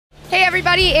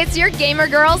everybody, it's your gamer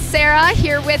girl, Sarah,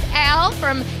 here with Al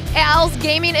from Al's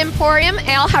Gaming Emporium.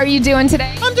 Al, how are you doing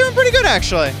today? I'm doing pretty good,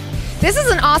 actually. This is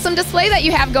an awesome display that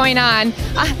you have going on.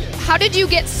 How did you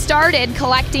get started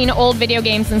collecting old video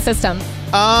games and systems?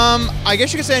 I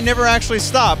guess you could say I never actually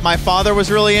stopped. My father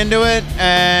was really into it,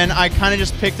 and I kind of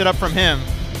just picked it up from him.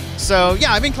 So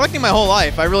yeah, I've been collecting my whole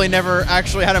life. I really never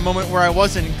actually had a moment where I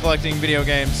wasn't collecting video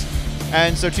games.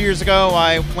 And so 2 years ago,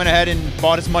 I went ahead and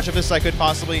bought as much of this as I could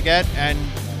possibly get and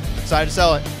decided to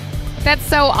sell it. That's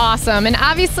so awesome. And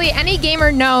obviously, any gamer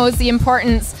knows the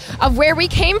importance of where we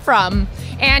came from.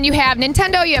 And you have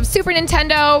Nintendo, you have Super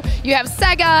Nintendo, you have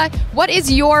Sega. What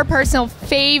is your personal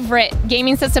favorite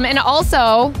gaming system? And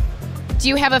also, do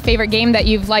you have a favorite game that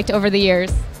you've liked over the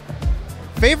years?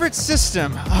 Favorite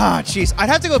system? Jeez. I'd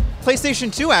have to go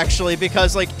PlayStation 2, actually,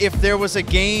 because like if there was a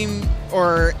game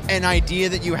or an idea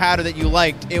that you had or that you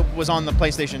liked, it was on the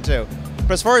PlayStation 2.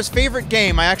 But as far as favorite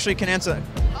game, I actually can answer.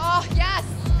 Oh, yes.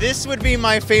 This would be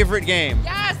my favorite game.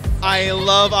 Yes. I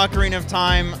love Ocarina of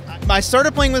Time. I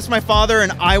started playing with my father,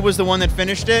 and I was the one that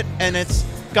finished it, and it's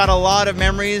got a lot of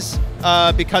memories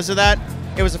because of that.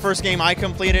 It was the first game I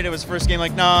completed. It was the first game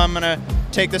like, no, I'm going to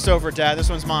take this over, Dad. This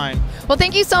one's mine. Well,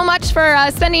 thank you so much for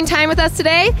spending time with us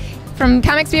today. From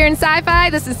Comics, Beer, and Sci-Fi,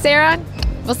 this is Sarah.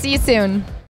 We'll see you soon.